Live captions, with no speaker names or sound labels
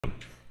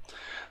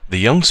The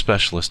young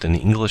specialist in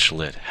English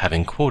Lit,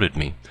 having quoted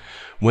me,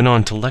 went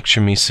on to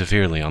lecture me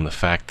severely on the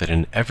fact that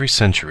in every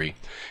century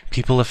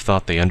people have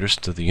thought they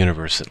understood the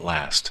universe at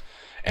last,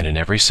 and in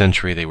every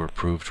century they were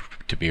proved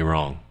to be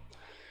wrong.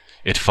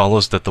 It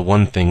follows that the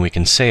one thing we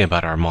can say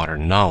about our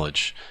modern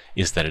knowledge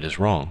is that it is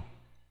wrong.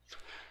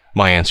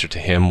 My answer to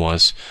him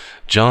was,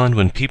 John,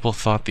 when people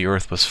thought the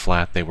earth was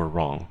flat, they were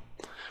wrong.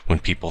 When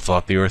people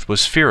thought the earth was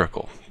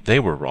spherical, they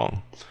were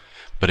wrong.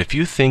 But if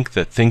you think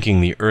that thinking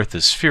the earth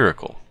is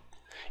spherical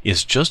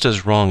is just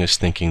as wrong as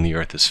thinking the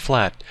earth is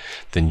flat,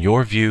 then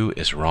your view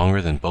is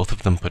wronger than both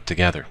of them put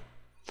together.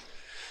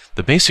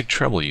 The basic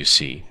trouble, you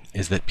see,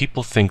 is that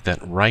people think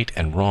that right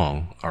and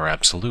wrong are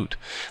absolute,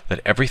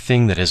 that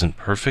everything that isn't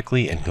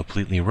perfectly and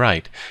completely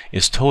right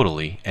is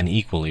totally and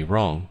equally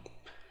wrong.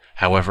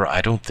 However,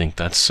 I don't think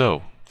that's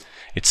so.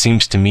 It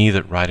seems to me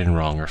that right and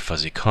wrong are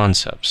fuzzy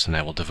concepts, and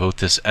I will devote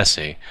this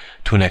essay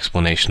to an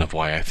explanation of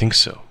why I think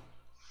so."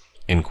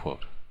 End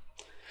quote.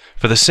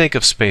 For the sake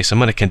of space, I'm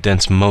going to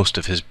condense most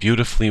of his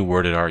beautifully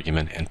worded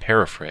argument and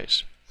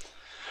paraphrase.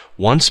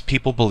 Once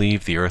people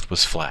believed the earth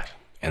was flat,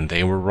 and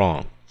they were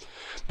wrong,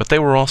 but they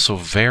were also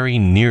very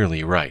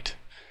nearly right.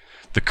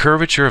 The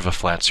curvature of a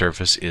flat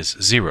surface is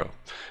 0,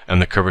 and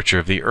the curvature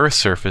of the Earth's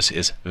surface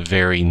is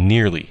very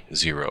nearly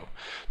 0,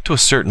 to a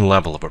certain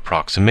level of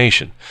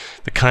approximation,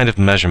 the kind of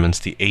measurements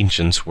the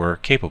ancients were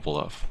capable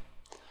of.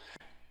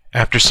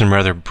 After some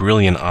rather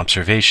brilliant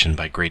observation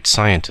by great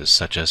scientists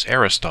such as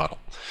Aristotle,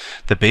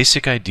 the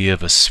basic idea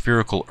of a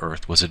spherical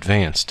Earth was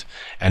advanced,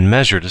 and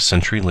measured a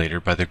century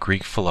later by the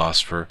Greek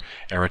philosopher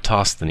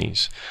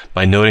Eratosthenes,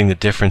 by noting the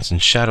difference in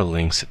shadow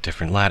lengths at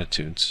different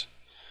latitudes.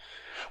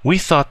 We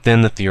thought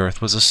then that the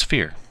Earth was a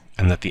sphere,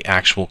 and that the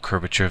actual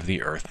curvature of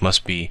the Earth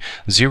must be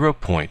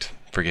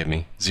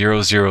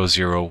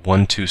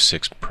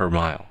 0.000126 per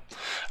mile,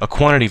 a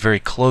quantity very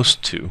close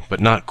to,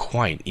 but not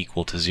quite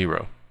equal to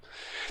 0.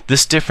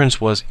 This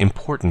difference was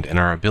important in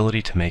our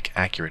ability to make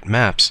accurate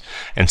maps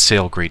and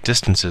sail great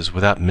distances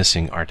without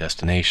missing our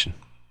destination.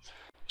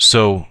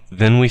 So,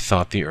 then we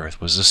thought the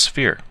Earth was a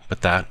sphere,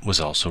 but that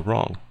was also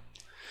wrong.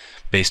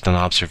 Based on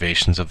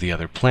observations of the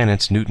other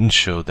planets, Newton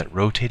showed that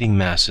rotating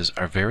masses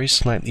are very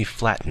slightly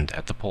flattened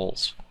at the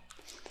poles.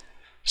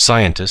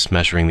 Scientists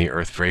measuring the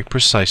Earth very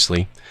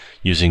precisely,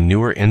 using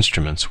newer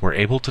instruments, were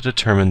able to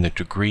determine the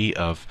degree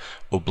of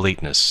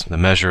oblateness, the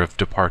measure of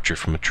departure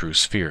from a true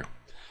sphere.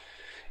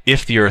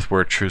 If the Earth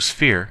were a true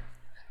sphere,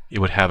 it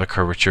would have a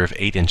curvature of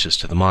 8 inches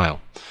to the mile,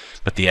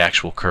 but the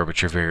actual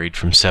curvature varied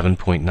from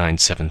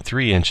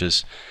 7.973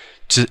 inches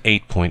to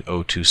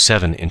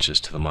 8.027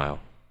 inches to the mile.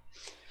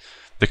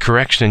 The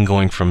correction in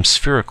going from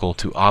spherical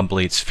to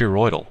oblate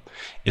spheroidal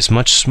is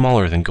much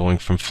smaller than going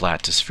from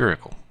flat to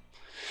spherical.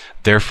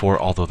 Therefore,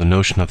 although the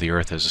notion of the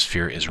Earth as a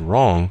sphere is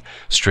wrong,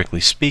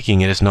 strictly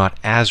speaking, it is not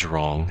as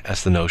wrong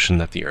as the notion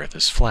that the Earth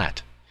is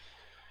flat.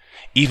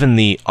 Even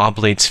the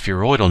oblate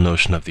spheroidal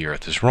notion of the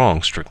Earth is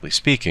wrong, strictly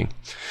speaking.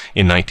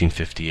 In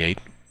 1958,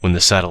 when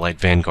the satellite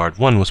Vanguard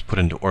 1 was put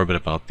into orbit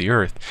about the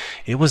Earth,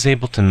 it was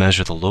able to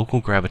measure the local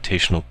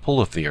gravitational pull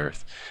of the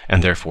Earth,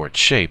 and therefore its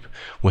shape,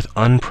 with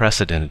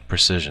unprecedented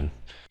precision.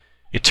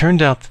 It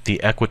turned out that the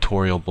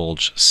equatorial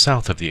bulge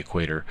south of the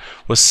equator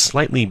was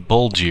slightly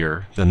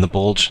bulgier than the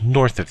bulge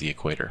north of the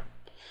equator.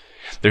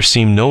 There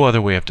seemed no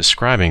other way of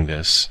describing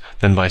this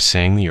than by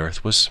saying the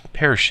Earth was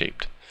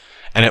pear-shaped.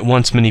 And at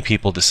once many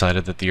people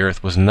decided that the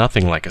Earth was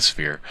nothing like a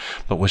sphere,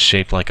 but was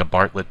shaped like a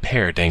Bartlett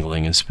pear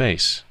dangling in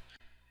space.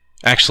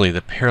 Actually, the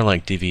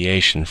pear-like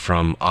deviation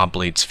from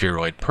oblate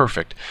spheroid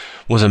perfect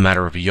was a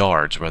matter of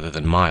yards rather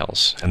than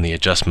miles, and the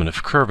adjustment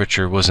of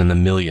curvature was in the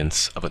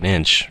millionths of an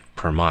inch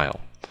per mile.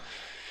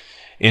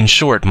 In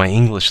short, my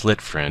English Lit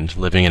friend,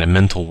 living in a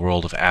mental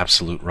world of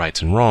absolute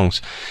rights and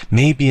wrongs,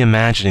 may be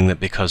imagining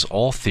that because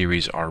all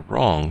theories are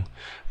wrong,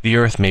 the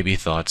Earth may be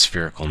thought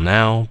spherical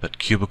now, but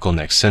cubical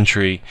next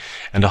century,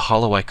 and a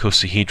hollow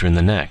icosahedron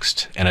the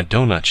next, and a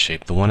donut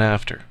shape the one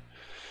after.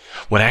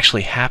 What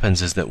actually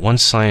happens is that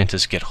once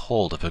scientists get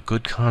hold of a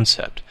good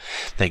concept,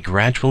 they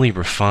gradually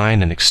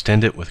refine and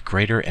extend it with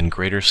greater and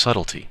greater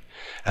subtlety,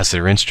 as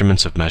their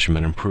instruments of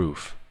measurement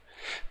improve.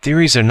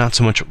 Theories are not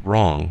so much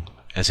wrong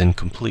as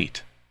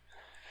incomplete.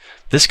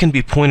 This can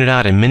be pointed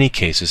out in many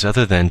cases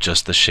other than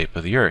just the shape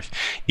of the Earth.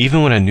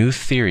 Even when a new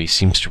theory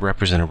seems to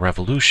represent a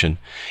revolution,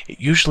 it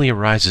usually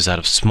arises out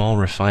of small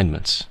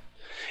refinements.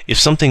 If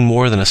something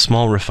more than a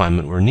small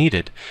refinement were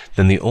needed,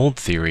 then the old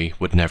theory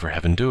would never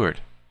have endured.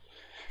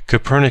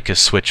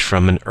 Copernicus switched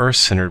from an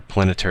Earth-centered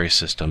planetary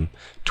system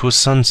to a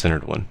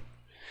Sun-centered one.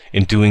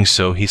 In doing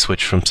so, he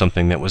switched from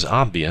something that was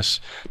obvious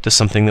to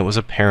something that was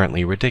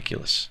apparently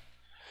ridiculous.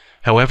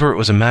 However, it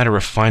was a matter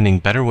of finding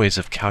better ways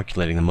of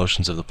calculating the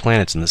motions of the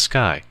planets in the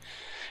sky,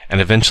 and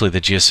eventually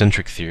the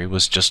geocentric theory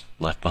was just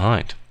left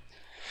behind.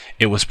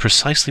 It was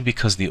precisely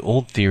because the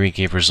old theory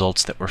gave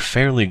results that were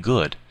fairly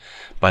good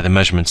by the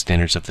measurement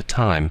standards of the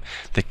time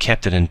that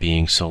kept it in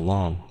being so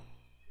long.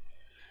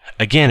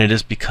 Again, it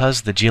is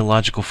because the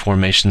geological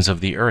formations of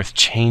the Earth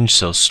change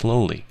so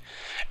slowly,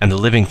 and the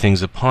living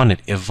things upon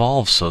it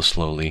evolved so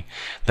slowly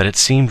that it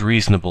seemed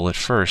reasonable at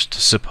first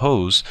to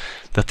suppose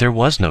that there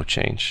was no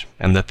change,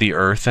 and that the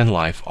earth and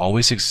life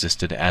always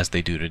existed as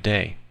they do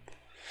today.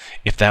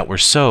 If that were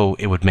so,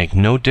 it would make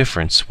no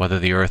difference whether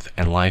the earth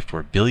and life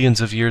were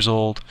billions of years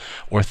old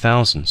or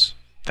thousands.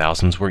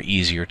 Thousands were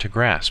easier to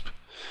grasp.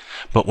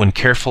 But when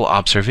careful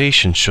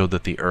observation showed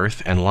that the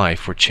earth and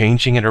life were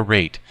changing at a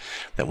rate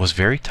that was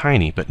very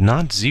tiny but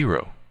not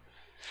zero,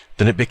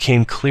 then it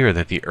became clear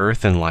that the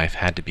earth and life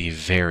had to be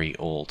very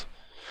old.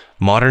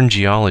 Modern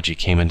geology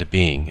came into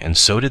being, and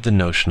so did the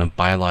notion of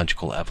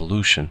biological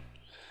evolution.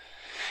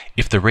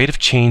 If the rate of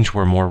change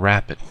were more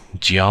rapid,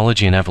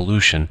 geology and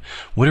evolution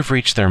would have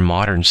reached their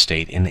modern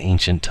state in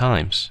ancient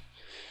times.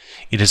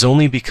 It is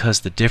only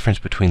because the difference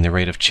between the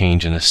rate of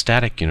change in a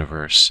static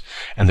universe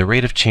and the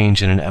rate of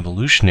change in an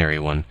evolutionary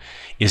one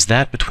is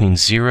that between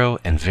zero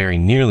and very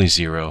nearly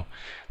zero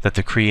that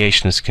the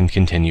creationists can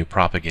continue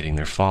propagating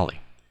their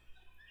folly.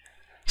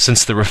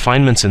 Since the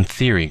refinements in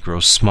theory grow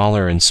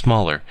smaller and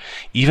smaller,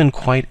 even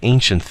quite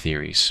ancient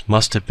theories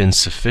must have been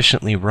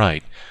sufficiently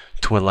right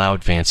to allow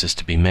advances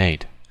to be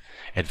made,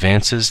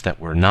 advances that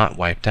were not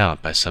wiped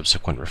out by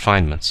subsequent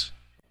refinements.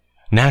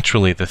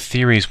 Naturally, the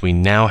theories we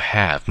now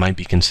have might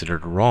be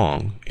considered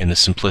wrong in the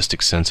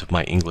simplistic sense of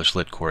my English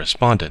Lit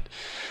correspondent,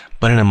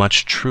 but in a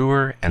much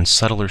truer and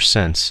subtler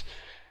sense,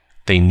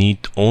 they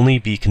need only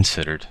be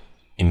considered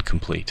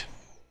incomplete.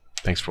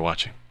 Thanks for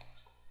watching.